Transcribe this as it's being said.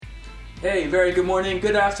Hey, very good morning,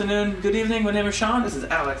 good afternoon, good evening. My name is Sean. This is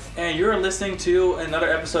Alex. And you're listening to another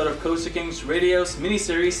episode of Coaster Kings Radio's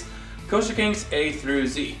mini-series, Coaster Kings A through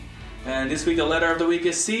Z. And this week the letter of the week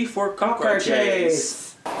is C for Cop Car Chase.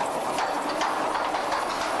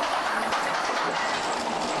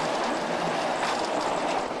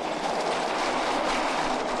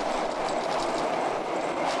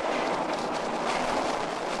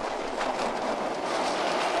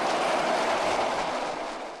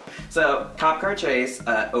 So, Cop Car Chase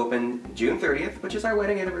opened June 30th, which is our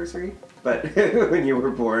wedding anniversary, but when you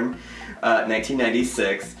were born,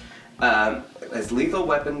 1996, as Lethal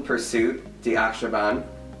Weapon Pursuit, Die Achterbahn.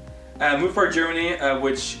 Movie Park Germany,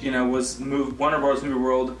 which was Warner Bros. Movie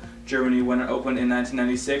World Germany when it opened in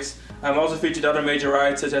 1996. Also featured other major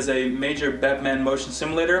rides such as a major Batman motion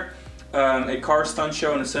simulator, a car stunt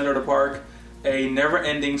show in the center of the park, a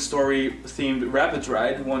never-ending story-themed Rapids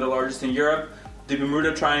ride, one of the largest in Europe, the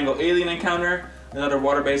Bermuda Triangle Alien Encounter, another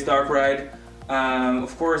water-based dark ride,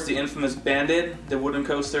 of course the infamous Bandit, the wooden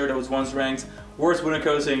coaster that was once ranked worst wooden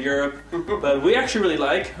coaster in Europe, but we actually really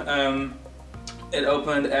like. It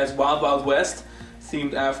opened as Wild Wild West,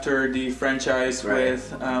 themed after the franchise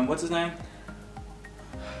with, what's his name?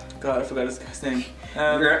 God, I forgot this guy's name.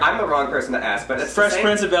 I'm the wrong person to ask, but it's Fresh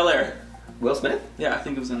Prince of Bel-Air. Will Smith? Yeah, I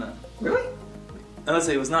think it was in that. Really? Unless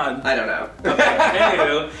it was not. I don't know. Okay.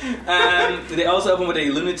 Anywho, they also opened with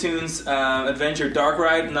a Looney Tunes Adventure Dark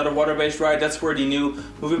Ride, another water-based ride. That's where the new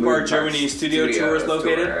Movie Park Germany Studio Tour is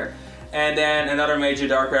located. And then another major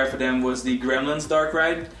dark ride for them was the Gremlins Dark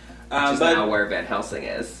Ride. Which is now where Van Helsing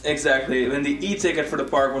is. Exactly. And the e-ticket for the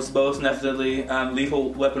park was most definitely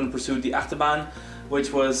Lethal Weapon Pursuit, Die Achterbahn,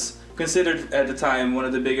 which was considered at the time one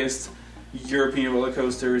of the biggest European roller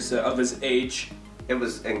coasters of its age. It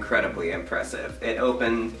was incredibly impressive. It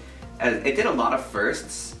opened, it did a lot of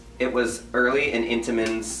firsts. It was early in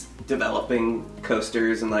Intamin's developing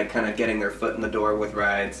coasters and kind of getting their foot in the door with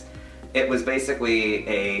rides. It was basically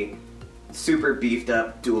a super beefed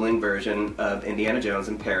up dueling version of Indiana Jones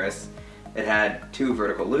in Paris. It had 2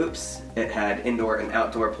 vertical loops. It had indoor and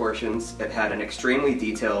outdoor portions. It had an extremely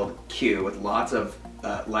detailed queue with lots of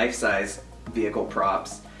life-size vehicle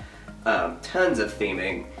props, tons of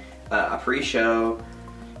theming. A pre-show,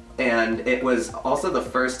 and it was also the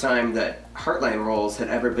first time that Heartline rolls had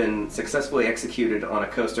ever been successfully executed on a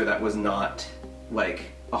coaster that was not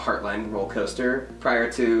like a Heartline roll coaster. Prior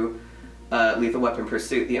to Lethal Weapon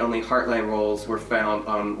Pursuit, the only Heartline rolls were found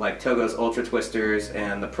on Togo's Ultra Twisters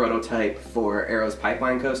and the prototype for Arrow's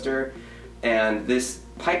Pipeline coaster, and this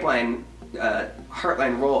Pipeline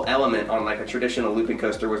Heartline roll element on a traditional looping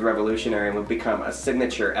coaster was revolutionary and would become a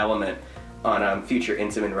signature element on future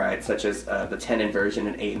Intamin rides, such as the 10 inversion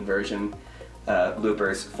and 8 inversion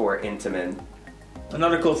loopers for Intamin.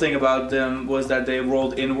 Another cool thing about them was that they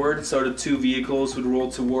rolled inward, so the 2 vehicles would roll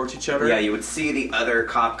towards each other. Yeah, you would see the other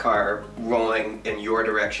cop car rolling in your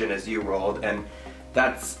direction as you rolled, and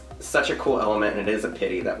that's such a cool element, and it is a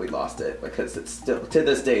pity that we lost it, because it's still, to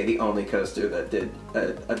this day, the only coaster that did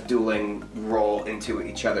a dueling roll into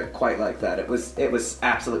each other quite like that. It was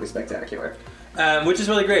absolutely spectacular. Which is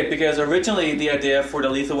really great, because originally the idea for the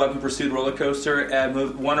Lethal Weapon Pursuit roller coaster at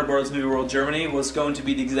Warner Bros. Movie World Germany was going to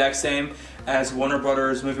be the exact same as Warner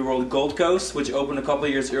Bros. Movie World Gold Coast, which opened a couple of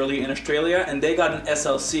years early in Australia, and they got an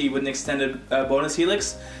SLC with an extended bonus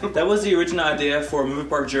helix. That was the original idea for Movie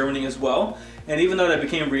Park Germany as well, and even though that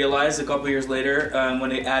became realized a couple of years later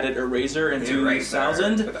when they added Eraser in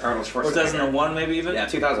 2000, with Arnold Schwarzenegger. Or 2001 maybe even? Yeah,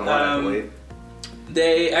 2001 I believe.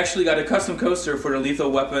 They actually got a custom coaster for the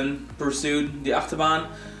Lethal Weapon Pursuit, Die Achterbahn,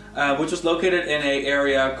 which was located in an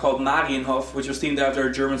area called Marienhof, which was themed after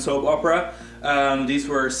a German soap opera. These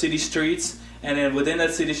were city streets, and then within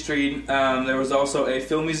that city street, there was also a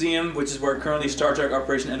film museum, which is where currently Star Trek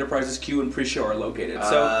Operation Enterprise's queue and pre-show are located.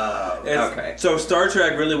 So Star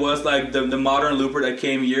Trek really was the modern looper that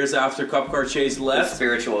came years after Cop Car Chase left. The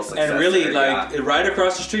spiritual successor. And really, right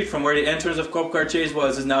across the street from where the entrance of Cop Car Chase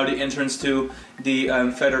was is now the entrance to the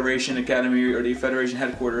Federation Academy, or the Federation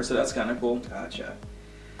headquarters, so that's kind of cool. Gotcha.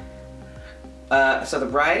 So the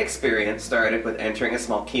ride experience started with entering a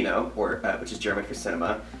small kino, which is German for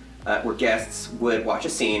cinema, where guests would watch a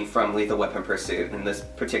scene from Lethal Weapon Pursuit. In this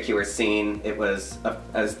particular scene, it was,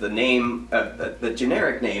 as the name, the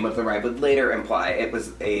generic name of the ride would later imply, it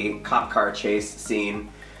was a cop car chase scene,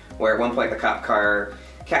 where at one point the cop car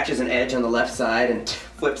catches an edge on the left side and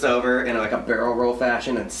flips over in like a barrel roll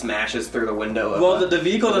fashion and smashes through the window. Well, the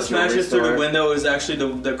vehicle that smashes through the window is actually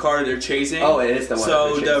the car they're chasing. Oh, it is the one.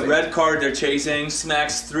 So the red car they're chasing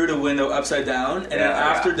smacks through the window upside down, and then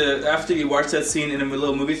after you watch that scene in a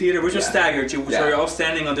little movie theater, which was staggered, so you're all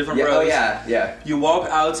standing on different rows. Oh yeah. You walk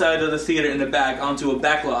outside of the theater in the back onto a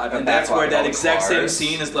back lot, and that's where that exact same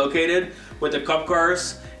scene is located with the cop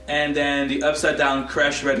cars. And then the upside-down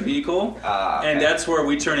crash red vehicle, and that's where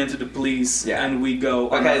we turn into the police, and we go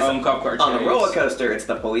on our own cop car chase. On the roller coaster, it's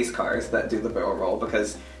the police cars that do the barrel roll,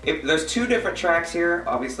 because there's two different tracks here,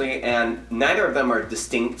 obviously, and neither of them are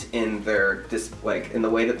distinct in their in the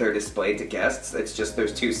way that they're displayed to guests. It's just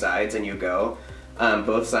there's two sides, and you go.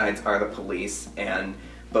 Both sides are the police, and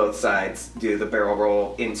both sides do the barrel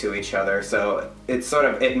roll into each other. So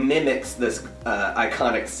it mimics this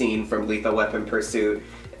iconic scene from Lethal Weapon Pursuit.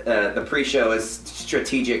 The pre-show is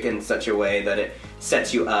strategic in such a way that it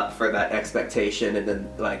sets you up for that expectation, and then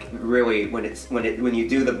like really when you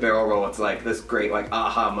do the barrel roll, it's like this great like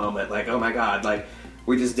aha moment, like oh my god, like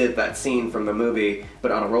we just did that scene from the movie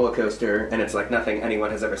but on a roller coaster, and it's like nothing anyone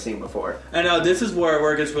has ever seen before. And now this is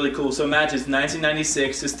where it gets really cool. So imagine it's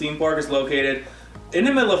 1996. This theme park is located in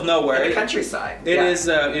the middle of nowhere. In the countryside. It is,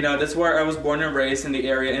 that's where I was born and raised in the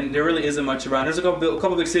area, and there really isn't much around. There's a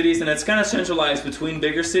couple big cities, and it's kind of centralized between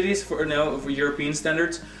bigger cities for European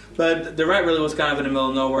standards. But the ride really was kind of in the middle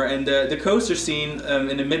of nowhere. And the coaster scene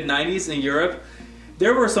in the mid-90s in Europe,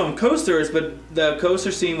 there were some coasters, but the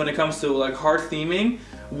coaster scene when it comes to like hard theming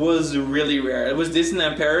was really rare. It was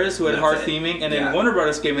Disneyland Paris who had hard theming, and then Warner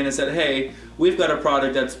Brothers came in and said, hey, we've got a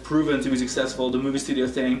product that's proven to be successful, the movie studio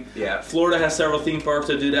thing. Yeah. Florida has several theme parks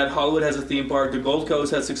that do that. Hollywood has a theme park. The Gold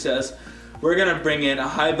Coast has success. We're going to bring in a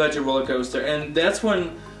high-budget roller coaster. And that's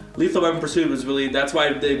when Lethal Weapon Pursuit was really, that's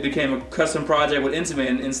why they became a custom project with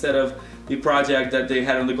Intamin instead of the project that they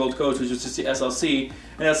had on the Gold Coast, which was just the SLC.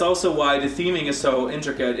 And that's also why the theming is so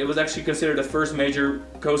intricate. It was actually considered the first major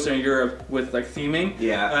coaster in Europe with like theming,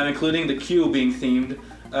 including the queue being themed,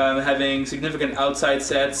 having significant outside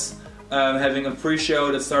sets, having a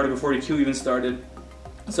pre-show that started before the queue even started.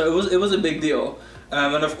 So it was a big deal.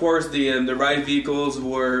 And of course the ride vehicles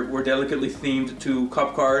were delicately themed to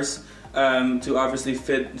cop cars to obviously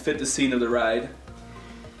fit the scene of the ride.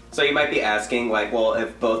 So you might be asking, like, well,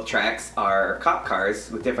 if both tracks are cop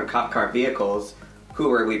cars with different cop car vehicles,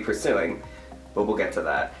 who are we pursuing? But we'll get to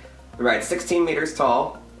that. The ride's 16 meters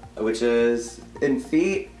tall, which is in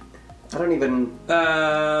feet. I don't even.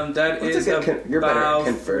 That is you're better at about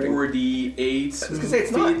converting. 48 I was gonna say,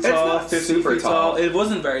 it's feet tall, 50 super feet tall. It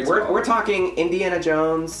wasn't very tall. We're talking Indiana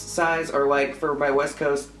Jones size, or like for my West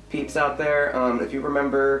Coast peeps out there, if you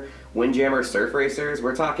remember Windjammer Surf Racers,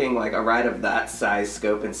 we're talking like a ride of that size,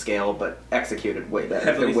 scope, and scale, but executed way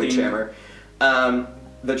better than Windjammer.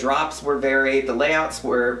 The drops were varied. The layouts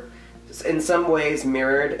were in some ways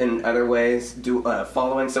mirrored, and other ways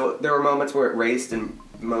following. So there were moments where it raced and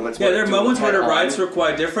moments where there are moments where the rides were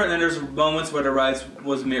quite different, and there's moments where the rides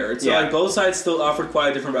was mirrored. So like both sides still offered quite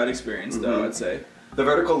a different ride experience, though, I'd say. The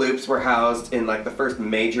vertical loops were housed in like the first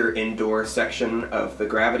major indoor section of the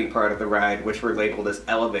gravity part of the ride, which were labeled as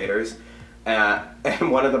elevators. And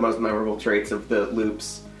one of the most memorable traits of the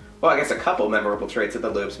loops, well, I guess a couple memorable traits of the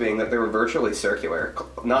loops, being that they were virtually circular.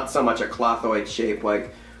 Not so much a clothoid shape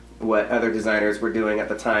like what other designers were doing at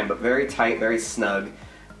the time, but very tight, very snug,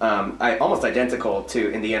 almost identical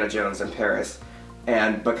to Indiana Jones in Paris.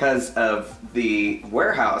 And because of the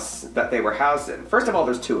warehouse that they were housed in, first of all,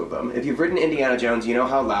 there's two of them. If you've ridden Indiana Jones, you know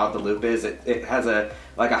how loud the loop is. It has a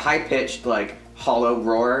high-pitched, like, hollow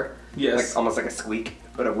roar. Yes. Like, almost like a squeak,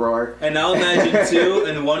 but a roar. And now imagine two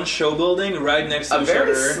in one show building right next to each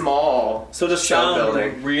other. A very small so the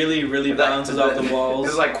sound really, really bounces off the walls.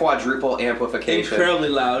 This is like quadruple amplification. Incredibly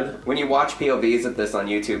loud. When you watch POVs of this on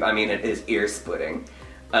YouTube, I mean, it is ear-splitting.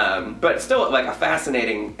 But still, like, a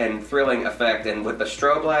fascinating and thrilling effect, and with the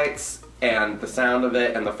strobe lights and the sound of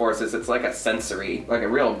it and the forces, it's like a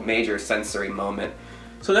real major sensory moment.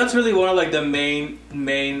 So that's really one of like the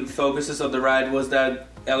main focuses of the ride was that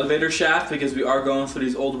elevator shaft, because we are going through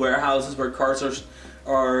these old warehouses where cars are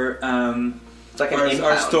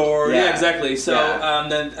stored. Yeah, exactly. So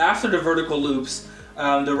then after the vertical loops,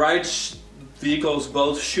 the ride vehicles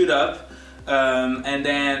both shoot up. And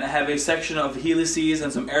then have a section of helices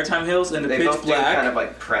and some airtime hills and the pitch black. They both do kind of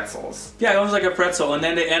like pretzels. Yeah, almost like a pretzel. And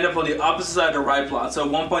then they end up on the opposite side of the ride plot. So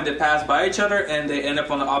at one point they pass by each other and they end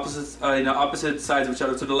up on the opposite sides of each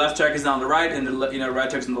other. So the left track is down the right and the right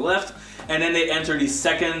track's on the left. And then they enter the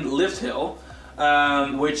second lift hill,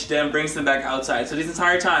 which then brings them back outside. So this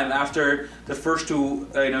entire time, after the first two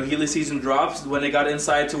helices and drops, when they got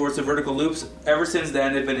inside towards the vertical loops, ever since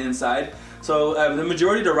then they've been inside. So the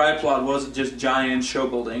majority of the ride plot was just giant show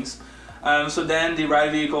buildings. So then the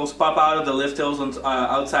ride vehicles pop out of the lift hills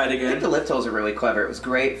outside I again. think the lift hills are really clever. It was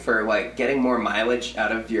great for like getting more mileage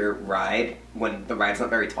out of your ride when the ride's not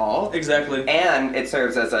very tall. Exactly. And it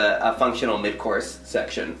serves as a functional mid-course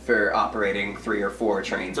section for operating 3 or 4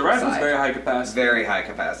 trains. The per ride was side. very high capacity. Very high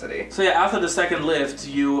capacity. So yeah, after the second lift,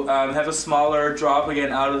 you have a smaller drop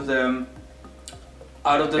again out of the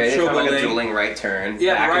show Like building. a dueling right turn.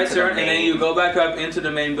 Yeah, back right into the turn, and then main- you go back up into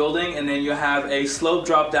the main building, and then you have a slope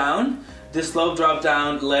drop down. This slope drop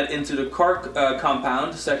down led into the car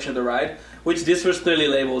compound section of the ride, which this was clearly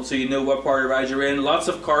labeled, so you knew what part of the ride you're in. Lots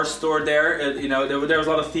of cars stored there. There was a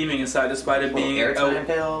lot of theming inside, despite it being airtime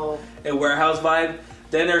hill. a warehouse vibe.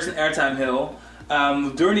 Then there's an airtime hill.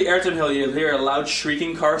 During the airtime hill, you'll hear a loud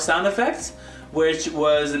shrieking car sound effect, which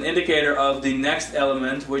was an indicator of the next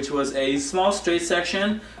element, which was a small straight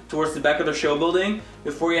section towards the back of the show building.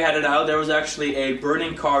 Before you headed out, there was actually a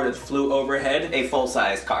burning car that flew overhead. A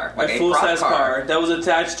full-size car. Like a full-size prop car that was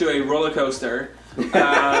attached to a roller coaster.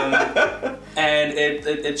 And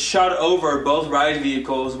it shot over both ride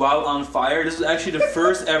vehicles while on fire. This was actually the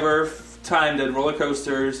first ever time that roller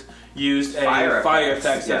coasters used a fire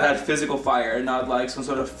effect that had physical fire, not like some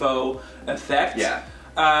sort of faux effect. Yeah.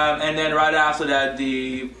 And then right after that,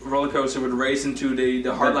 the roller coaster would race into the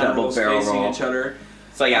hardline rolls facing each other.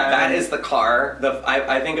 So yeah, that is the car.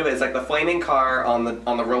 I think of it as like the flaming car on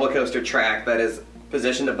the roller coaster track that is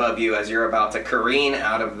positioned above you as you're about to careen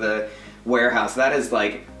out of the warehouse. That is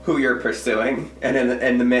like who you're pursuing, and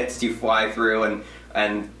in the midst you fly through,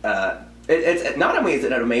 and it's not only is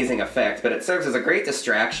it an amazing effect, but it serves as a great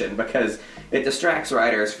distraction because it distracts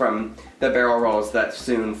riders from the barrel rolls that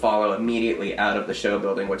soon follow immediately out of the show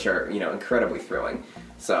building, which are incredibly thrilling.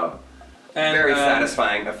 So. And, very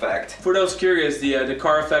satisfying effect. For those curious, the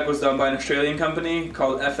car effect was done by an Australian company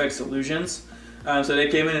called FX Illusions. So they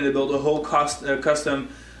came in and they built a whole custom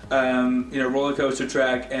roller coaster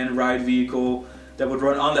track and ride vehicle that would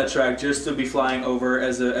run on that track just to be flying over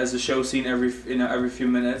as a show scene every few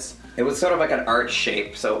minutes. It was sort of like an arch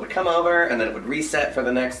shape, so it would come over and then it would reset for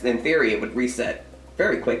the next. In theory, it would reset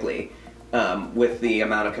very quickly with the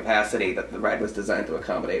amount of capacity that the ride was designed to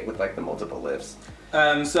accommodate with like the multiple lifts.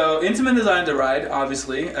 So Intamin designed the ride,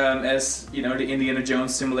 obviously, as the Indiana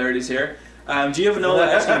Jones similarities here. Giovanola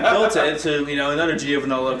actually built it to another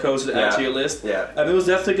Giovanola coaster to add to your list. Yeah. It was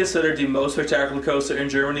definitely considered the most spectacular coaster in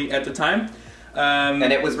Germany at the time.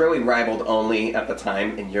 And it was really rivaled only at the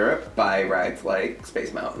time in Europe by rides like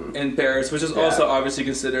Space Mountain in Paris, which is also obviously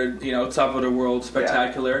considered top of the world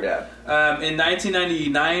spectacular. Yeah. In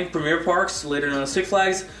 1999, Premier Parks, later known as Six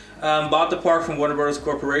Flags, bought the park from Warner Brothers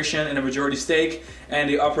Corporation in a majority stake, and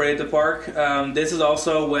they operated the park. This is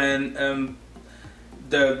also when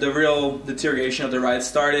the real deterioration of the ride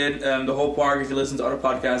started. The whole park, if you listen to other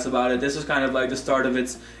podcasts about it, this was kind of like the start of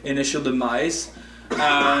its initial demise.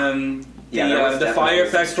 The fire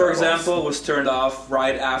effect, for example, was turned off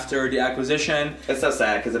right after the acquisition. It's so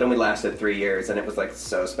sad because it only lasted 3 years and it was like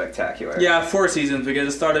so spectacular. Yeah, 4 seasons because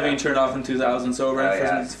it started being turned off in 2000, so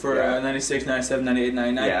for 96, 97, 98,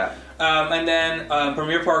 99. Yeah. And then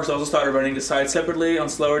Premier Parks also started running the side separately on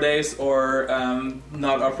slower days or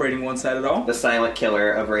not operating one side at all. The silent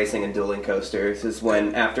killer of racing and dueling coasters is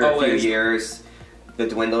when after a few years the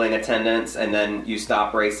dwindling attendance and then you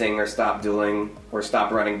stop racing or stop dueling or stop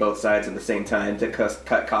running both sides at the same time to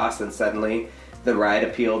cut costs, and suddenly the ride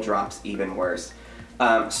appeal drops even worse.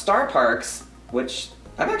 Star Parks, which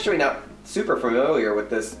I'm actually not super familiar with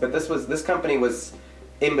this, but this company was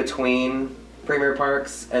in between Premier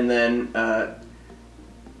Parks and then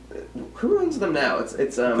who owns them now?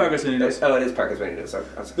 It's Parques Unidos. Oh, it is Parques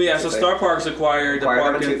Unidos. But yeah, so Star Parks acquired the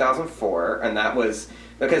park in 2004, and that was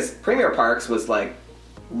because Premier Parks was like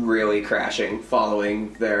really crashing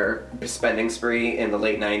following their spending spree in the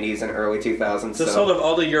late 90s and early 2000s. So sold off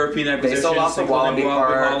all the European acquisitions. They sold off the Wallaby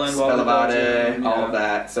Parks, Holland, Bellavade, all of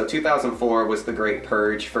that. So 2004 was the great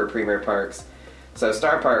purge for Premier Parks. So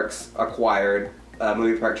Star Parks acquired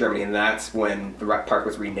Movie Park Germany, and that's when the park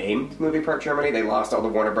was renamed Movie Park Germany. They lost all the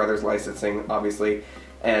Warner Brothers licensing, obviously,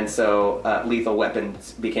 and so Lethal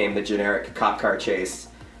Weapons became the generic cop car chase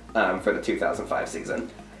for the 2005 season.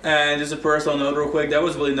 And just a personal note real quick, that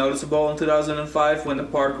was really noticeable in 2005 when the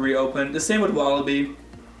park reopened. The same with Wallaby,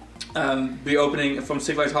 reopening from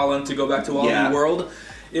Six Flags Holland to go back to Wallaby World.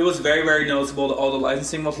 It was very, very noticeable that all the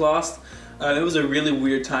licensing was lost. It was a really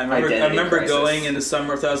weird time. I remember going in the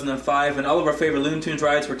summer of 2005, and all of our favorite Looney Tunes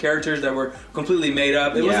rides were characters that were completely made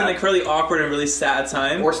up. It was an incredibly awkward and really sad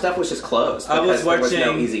time. Or stuff was just closed because there was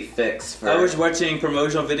no easy fix. I was watching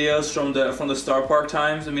promotional videos from the Star Park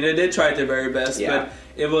times. I mean, they did try their very best, but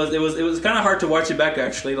It was kind of hard to watch it back,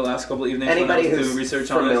 actually, the last couple of evenings. Anybody when I was who's doing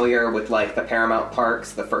research on familiar with like the Paramount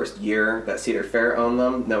parks, the first year that Cedar Fair owned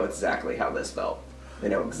them, know exactly how this felt. They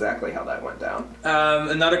know exactly how that went down.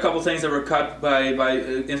 Another couple things that were cut by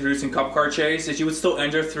introducing Cop Car Chase is you would still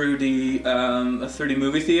enter through the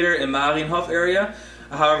movie theater in Marienhof area.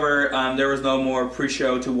 However, there was no more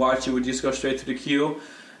pre-show to watch. You would just go straight to the queue.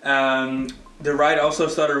 The ride also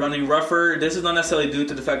started running rougher. This is not necessarily due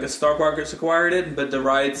to the fact that Star Parks acquired it, but the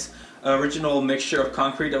ride's original mixture of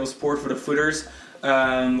concrete that was poured for the footers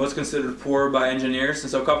was considered poor by engineers.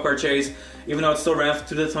 And so Cop Car Chase, even though it still ran from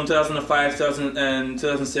 2005, 2000, and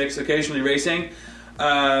 2006, occasionally racing,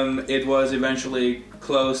 it was eventually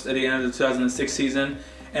closed at the end of the 2006 season.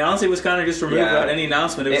 And honestly, it was kind of just removed without any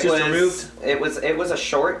announcement. It was removed. It was a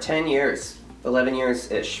short 10 years, 11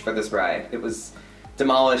 years-ish for this ride. It was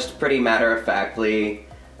demolished pretty matter-of-factly.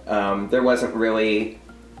 There wasn't really...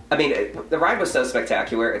 I mean, the ride was so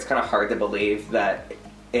spectacular, it's kind of hard to believe that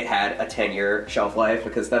it had a 10-year shelf life,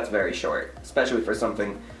 because that's very short, especially for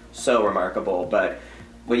something so remarkable. But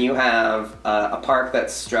when you have a park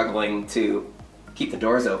that's struggling to keep the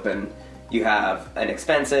doors open, you have an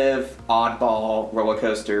expensive, oddball roller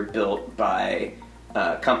coaster built by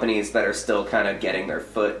companies that are still kind of getting their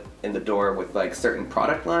foot in the door with like certain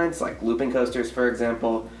product lines, like looping coasters, for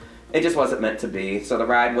example. It just wasn't meant to be. So the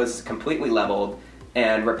ride was completely leveled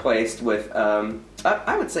and replaced with,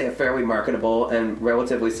 I would say, a fairly marketable and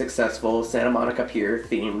relatively successful Santa Monica Pier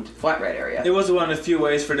themed flat ride area. It was one of the few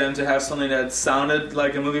ways for them to have something that sounded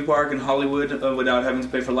like a movie park in Hollywood without having to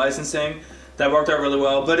pay for licensing. That worked out really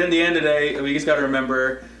well. But in the end of the day, we just got to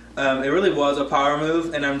remember, it really was a power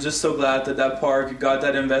move, and I'm just so glad that park got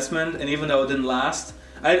that investment. And even though it didn't last,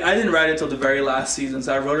 I didn't ride it till the very last season,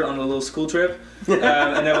 so I rode it on a little school trip.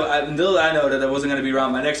 And little I know that I wasn't going to be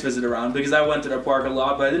around my next visit around, because I went to that park a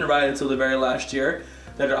lot, but I didn't ride it till the very last year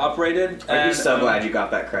that it operated. Are you so glad you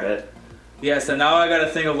got that credit? Yes, and now I got to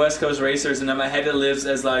think of West Coast Racers, and in my head it lives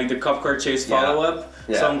as like the Cop Car Chase follow-up.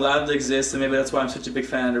 Yeah. So I'm glad it exists, and maybe that's why I'm such a big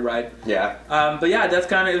fan of the ride. Yeah. But yeah, that's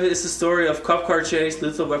kind of it's the story of Cop Car Chase,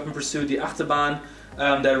 Lethal Weapon Pursuit, the Achterbahn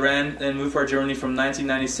that ran in Movie Park Germany from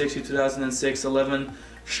 1996 to 2006, 11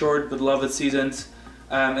 short but loved seasons.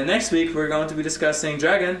 And next week we're going to be discussing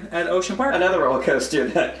Dragon at Ocean Park. Another roller coaster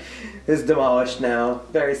that is demolished now.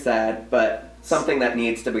 Very sad, but something that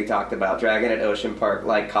needs to be talked about. Dragon at Ocean Park,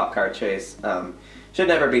 like Cop Car Chase, should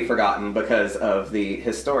never be forgotten because of the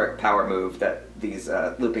historic power move that these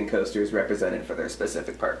looping coasters represented for their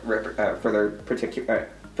specific park, for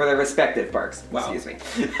their respective parks. Wow. Excuse me.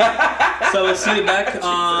 So we'll see you back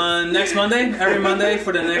on next Monday, every Monday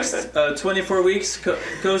for the next 24 weeks.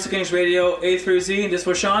 Coast to Kings Radio A through Z. This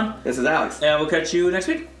was Sean. This is Alex. And we'll catch you next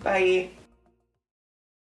week. Bye.